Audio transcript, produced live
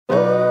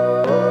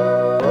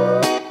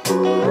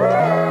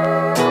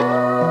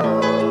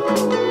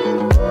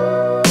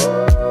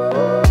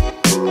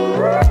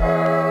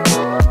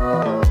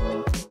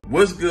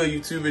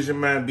YouTube? It's your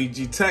man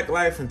BG Tech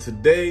Life, and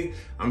today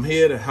I'm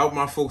here to help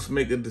my folks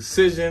make a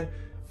decision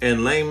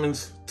in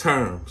layman's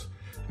terms.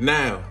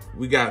 Now,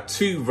 we got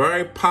two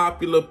very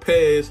popular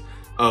pairs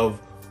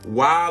of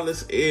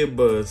wireless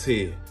earbuds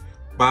here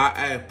by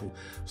Apple.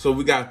 So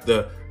we got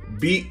the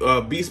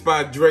Beats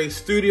by Dre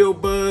Studio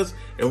Buds,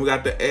 and we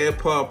got the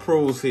Airpods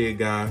Pros here,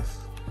 guys.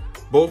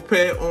 Both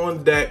pair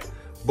on deck,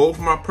 both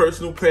my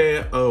personal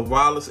pair of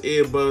wireless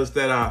earbuds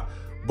that I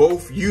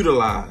both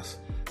utilize.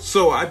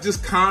 So I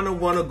just kind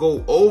of want to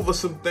go over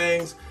some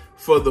things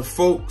for the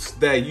folks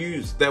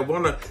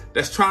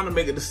that's trying to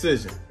make a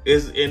decision.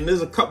 And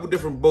there's a couple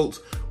different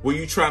boats where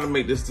you trying to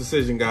make this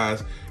decision,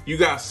 guys. You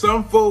got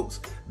some folks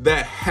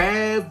that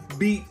have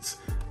Beats,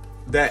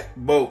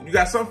 you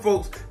got some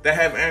folks that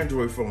have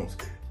Android phones.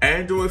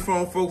 Android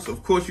phone folks,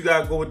 of course you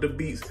gotta go with the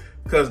Beats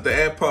because the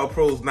AirPods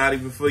Pro is not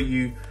even for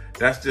you.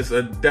 That's just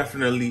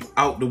definitely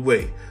out the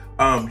way.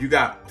 You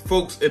got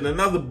folks in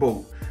another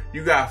boat.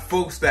 You got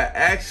folks that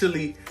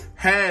actually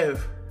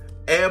have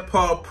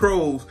AirPods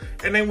Pros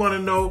and they want to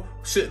know,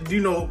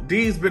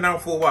 these been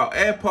out for a while.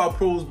 AirPods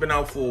Pros been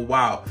out for a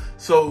while.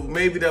 So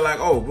maybe they're like,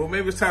 oh, well,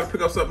 maybe it's time to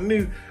pick up something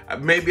new.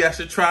 Maybe I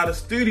should try the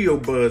Studio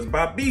Buds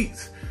by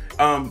Beats.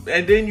 And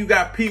then you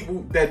got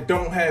people that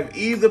don't have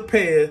either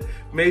pair,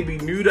 maybe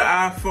new to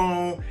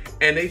iPhone,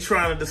 and they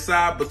trying to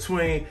decide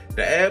between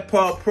the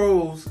AirPods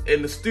Pros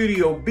and the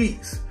Studio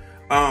Beats.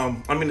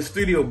 The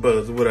Studio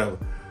Buds or whatever.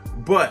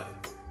 But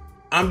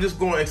I'm just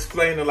going to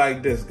explain it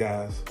like this,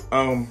 guys.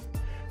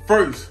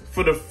 First,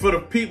 for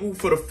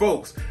the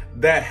folks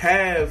that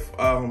have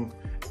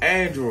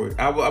Android,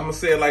 I'm gonna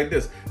say it like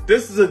this.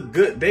 This is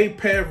they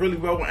pair really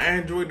well with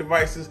Android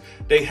devices.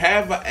 They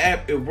have an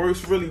app, it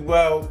works really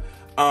well.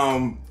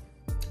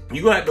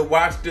 You're gonna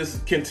have to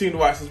continue to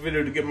watch this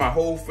video to get my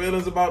whole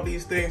feelings about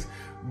these things.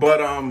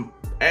 But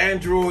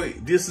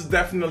Android, this is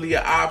definitely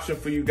an option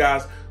for you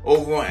guys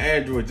over on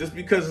Android. Just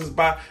because it's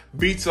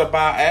Beats are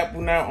by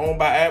Apple now, owned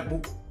by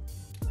Apple,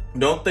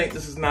 don't think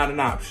this is not an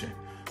option.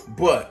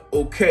 But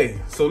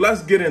okay, so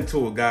let's get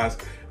into it, guys.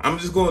 I'm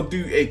just gonna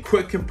do a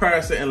quick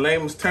comparison in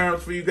layman's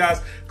terms for you guys,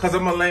 because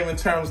I'm a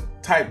layman's terms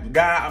type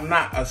guy. I'm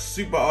not a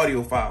super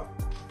audiophile.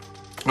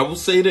 I will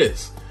say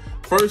this.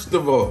 First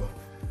of all,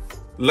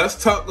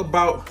 let's talk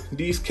about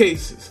these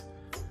cases.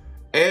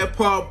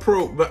 AirPods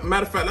Pro, but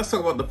matter of fact, let's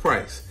talk about the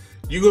price.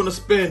 You're gonna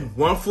spend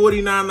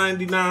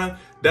 $149.99.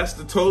 That's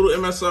the total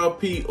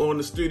MSRP on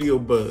the Studio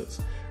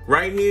Buds.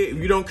 Right here, if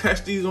you don't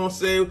catch these on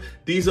sale,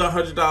 these are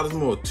 $100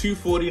 more,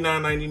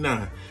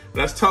 $249.99.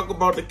 Let's talk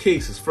about the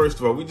cases. First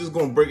of all, we're just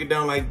gonna break it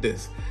down like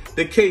this.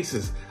 The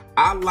cases,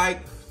 I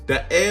like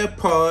the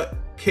AirPod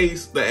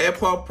case, the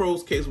AirPods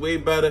Pro's case way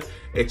better.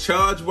 It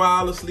charges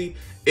wirelessly,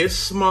 it's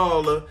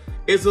smaller,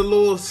 it's a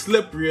little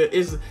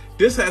slipperier.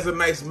 This has a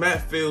nice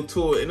matte feel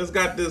to it, and it's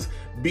got this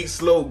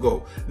Beats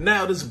logo.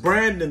 Now this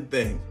branding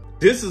thing,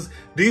 these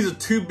are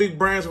two big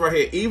brands right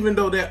here. Even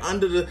though they're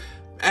under the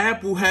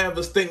Apple, have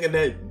us thinking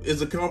that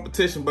it's a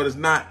competition, but it's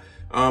not.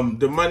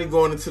 The money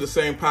going into the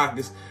same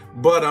pockets.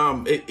 But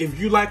if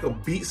you like a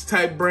Beats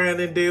type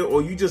brand in there,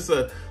 or you just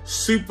a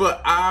super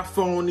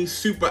iPhone-y,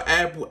 super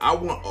Apple, I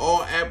want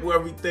all Apple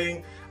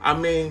everything. I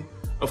mean,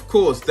 of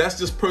course, that's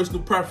just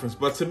personal preference.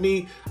 But to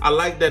me, I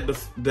like that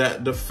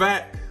the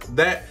fact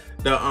that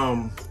the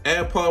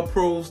AirPods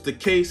Pros, the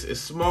case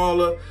is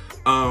smaller,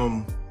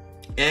 and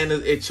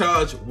it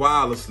charged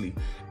wirelessly,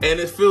 and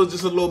it feels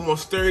just a little more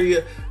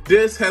sturdier.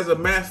 This has a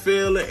matte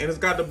feel, and it's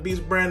got the Beats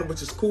brand,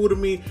 which is cool to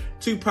me.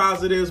 Two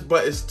positives,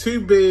 but it's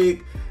too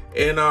big,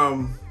 and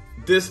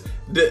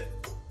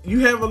you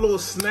have a little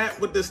snap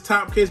with this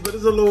top case, but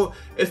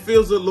it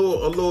feels a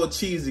little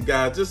cheesy,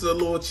 guys. Just a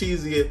little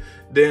cheesier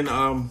than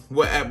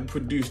what Apple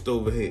produced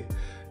over here.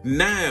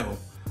 Now,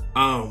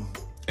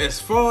 as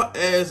far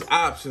as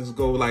options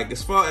go,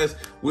 as far as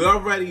we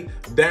already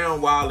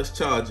down wireless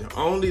charging,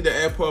 only the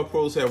AirPods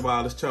Pros have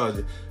wireless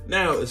charging.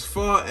 Now, as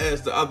far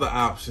as the other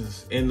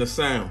options in the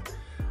sound,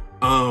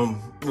 well,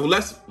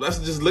 let's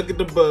just look at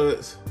the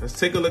buds. Let's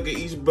take a look at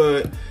each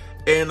bud,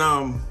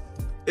 and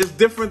it's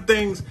different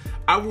things.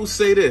 I will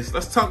say this.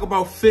 Let's talk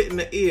about fit in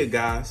the ear,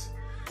 guys.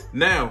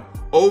 Now,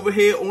 over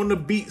here on the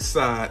Beats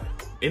side,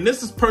 and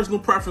this is personal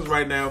preference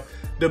right now,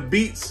 the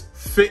Beats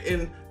fit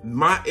in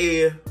my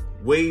ear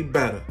way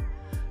better.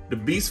 The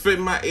Beats fit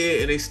in my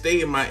ear, and they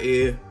stay in my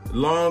ear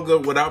longer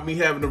without me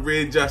having to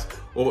readjust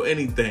or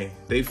anything.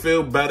 They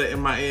feel better in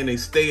my ear, and they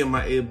stay in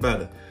my ear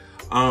better.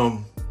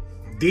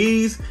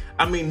 These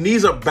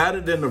are better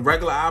than the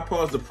regular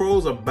iPods. The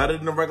Pros are better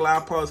than the regular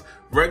iPods.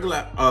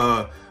 Regular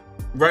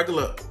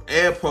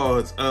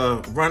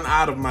AirPods run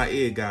out of my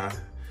ear, guys.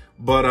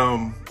 But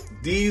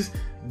these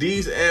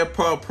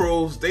AirPods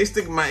Pros, they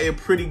stick in my ear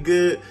pretty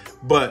good,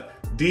 but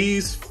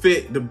these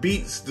fit, the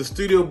Beats, the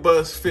Studio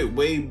Buds fit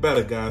way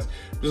better, guys.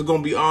 I'm just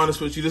gonna be honest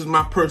with you. This is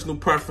my personal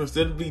preference.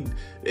 It'll be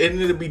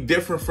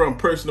different from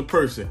person to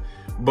person.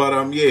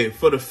 But yeah,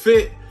 for the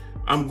fit,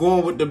 I'm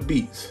going with the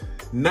Beats.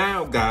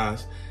 Now,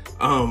 guys,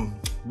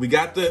 we've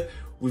got the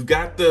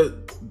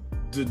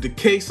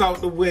case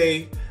out the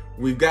way.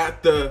 we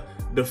got the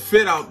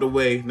fit out the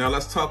way. Now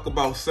let's talk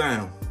about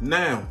sound.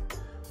 Now,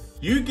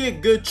 you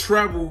get good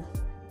treble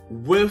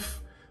with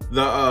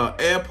the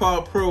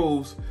AirPod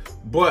Pros,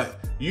 but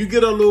you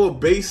get a little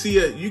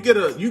bassier. You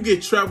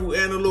get treble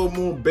and a little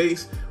more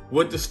bass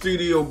with the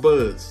Studio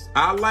Buds.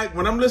 I like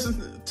when I'm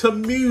listening to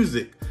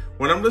music.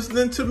 When I'm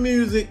listening to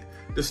music,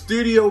 the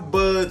Studio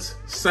Buds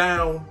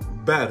sound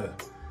better.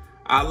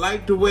 I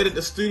like the way that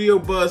the Studio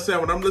Buds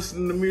sound. When I'm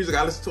listening to music,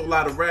 I listen to a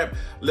lot of rap,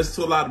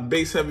 listen to a lot of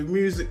bass heavy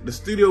music. The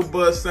Studio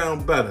Buds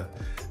sound better.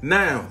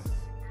 Now,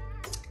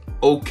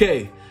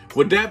 okay,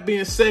 with that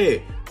being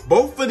said,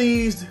 both of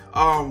these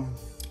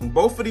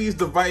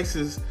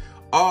devices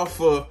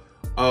offer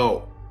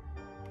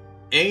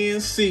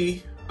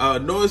ANC,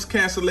 noise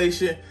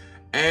cancellation,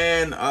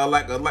 and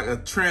like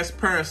a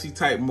transparency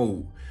type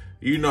mode.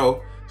 You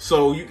know,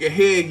 so you can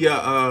hear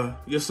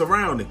your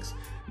surroundings.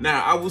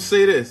 Now, I will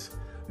say this.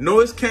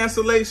 Noise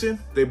cancellation,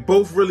 they're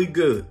both really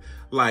good.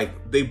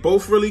 Like, they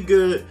both really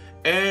good.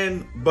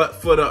 But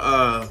for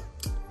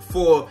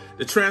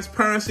the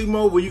transparency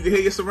mode where you can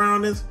hear your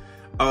surroundings,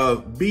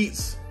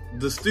 Beats,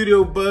 the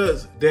Studio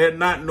Buds, they're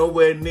not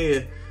nowhere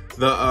near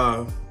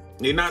the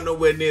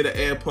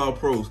AirPod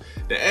Pros.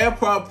 The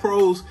AirPod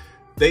Pros,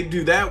 they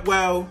do that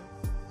well.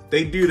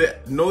 They do the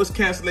noise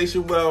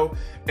cancellation well,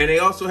 and they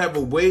also have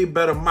a way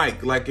better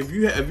mic. Like if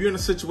you're in a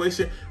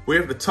situation where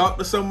you have to talk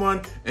to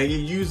someone and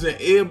you're using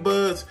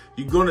earbuds,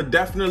 you're gonna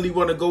definitely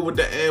want to go with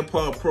the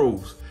AirPod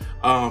Pros.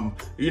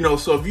 You know,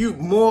 so if you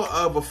more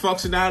of a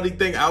functionality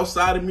thing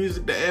outside of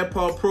music, the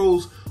AirPod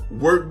Pros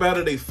work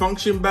better. They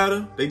function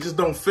better. They just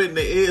don't fit in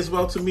the ear as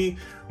well to me.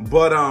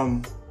 But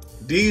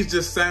these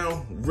just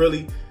sound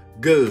really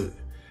good.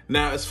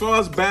 Now, as far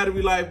as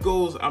battery life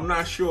goes, I'm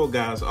not sure,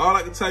 guys. All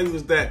I can tell you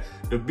is that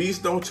the Beats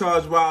don't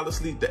charge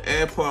wirelessly, the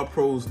AirPod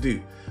Pros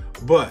do.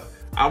 But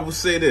I will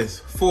say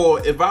this,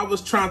 if I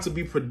was trying to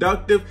be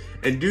productive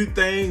and do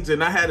things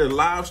and I had a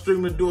live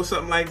stream to do or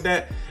something like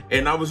that,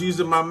 and I was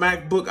using my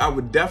MacBook, I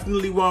would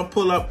definitely want to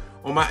pull up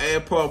on my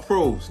AirPod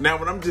Pros. Now,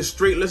 when I'm just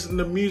straight listening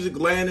to music,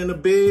 laying in the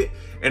bed,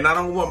 and I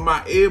don't want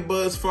my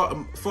earbuds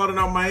falling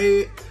out my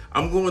head,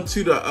 I'm going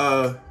to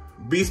the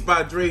Beats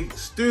by Dre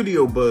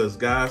Studio Buds,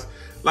 guys.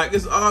 Like,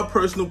 it's all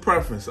personal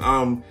preference.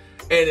 And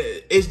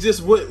it's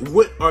just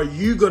what are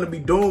you gonna be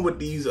doing with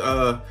these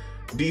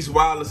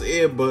wireless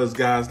earbuds,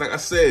 guys? Like I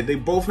said, they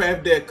both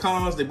have their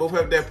cons, they both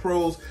have their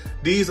pros.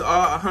 These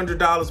are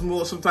 $100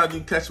 more. Sometimes you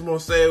can catch them on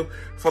sale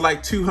for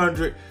like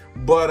 $200.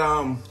 But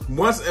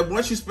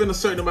once you spend a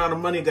certain amount of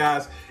money,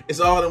 guys, it's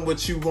all in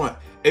what you want.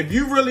 If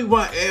you really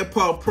want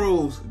AirPod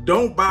Pros,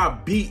 don't buy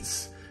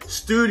Beats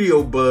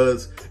Studio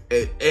Buds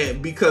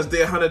and because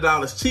they're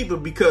 $100 cheaper,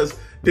 because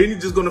then you're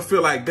just gonna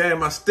feel like,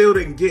 damn, I still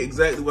didn't get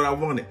exactly what I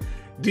wanted.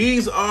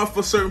 These are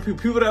for certain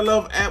people that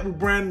love Apple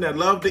brand, that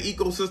love the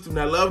ecosystem,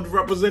 that love to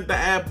represent the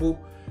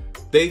Apple.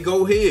 They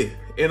go here.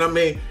 And I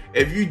mean,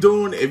 if you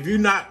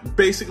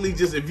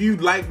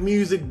like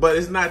music, but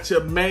it's not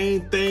your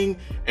main thing,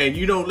 and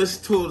you don't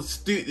listen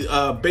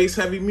to bass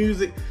heavy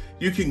music,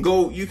 you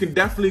can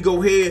definitely go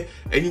here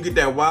and you get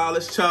that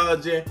wireless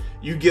charging.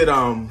 You get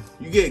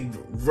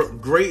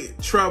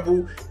great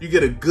treble. You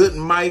get a good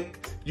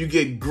mic. You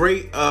get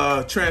great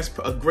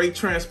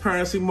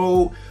transparency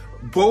mode.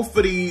 Both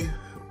of these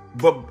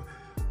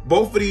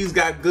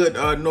got good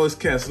noise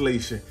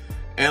cancellation.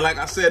 And like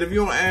I said, if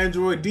you're on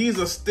Android, these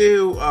are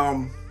still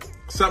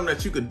something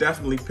that you could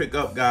definitely pick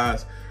up,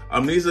 guys.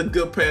 These are a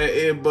good pair of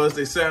earbuds.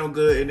 They sound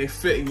good and they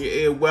fit in your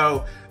ear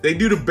well. They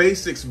do the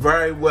basics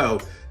very well.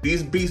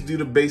 These Beats do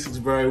the basics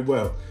very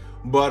well.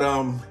 But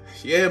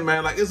yeah,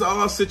 man, like, it's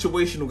all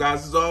situational,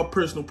 guys. It's all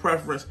personal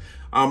preference.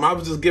 I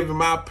was just giving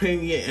my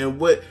opinion and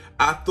what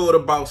I thought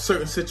about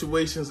certain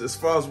situations as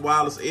far as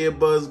wireless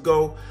earbuds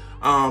go.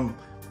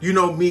 You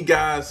know me,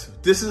 guys,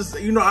 this is,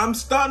 I'm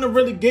starting to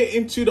really get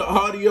into the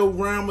audio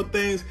realm of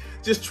things,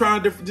 just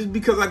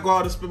because I go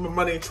out and spend my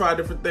money and try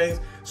different things,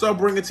 so I'll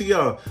bring it to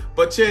y'all.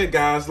 But yeah,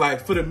 guys,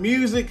 like, for the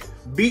music,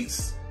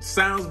 Beats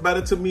sounds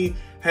better to me,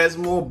 has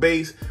more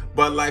bass,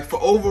 but like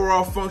for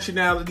overall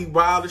functionality,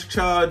 wireless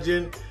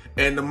charging,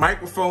 and the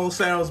microphone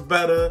sounds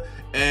better,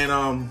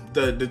 and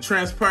the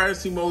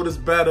transparency mode is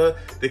better,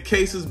 the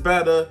case is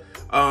better,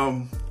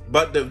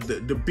 but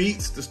the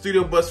Beats, the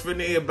Studio Buds fit in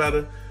the ear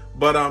better.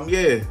 But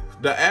yeah,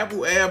 the Apple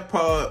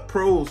AirPod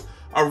Pros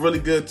are really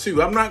good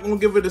too. I'm not gonna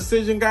give a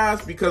decision,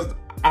 guys, because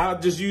I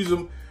just use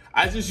them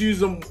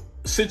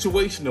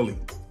situationally.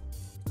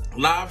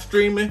 Live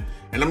streaming,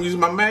 and I'm using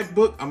my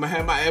MacBook, I'm gonna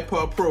have my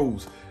AirPod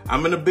Pros.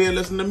 I'm in the bed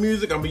listening to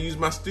music, I'm gonna use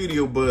my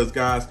Studio Buds,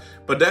 guys.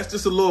 But that's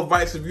just a little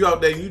advice. If you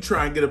out there and you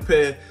try and get a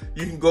pair,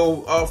 you can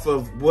go off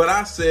of what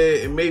I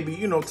said and maybe,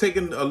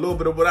 taking a little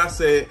bit of what I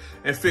said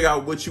and figure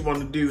out what you want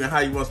to do and how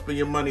you want to spend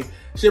your money.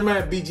 It's your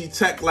man, BG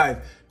Tech Life.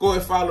 Go ahead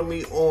and follow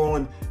me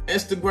on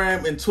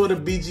Instagram and Twitter,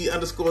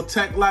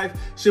 BG_Tech Life.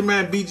 It's your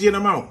man, BG, and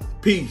I'm out.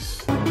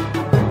 Peace.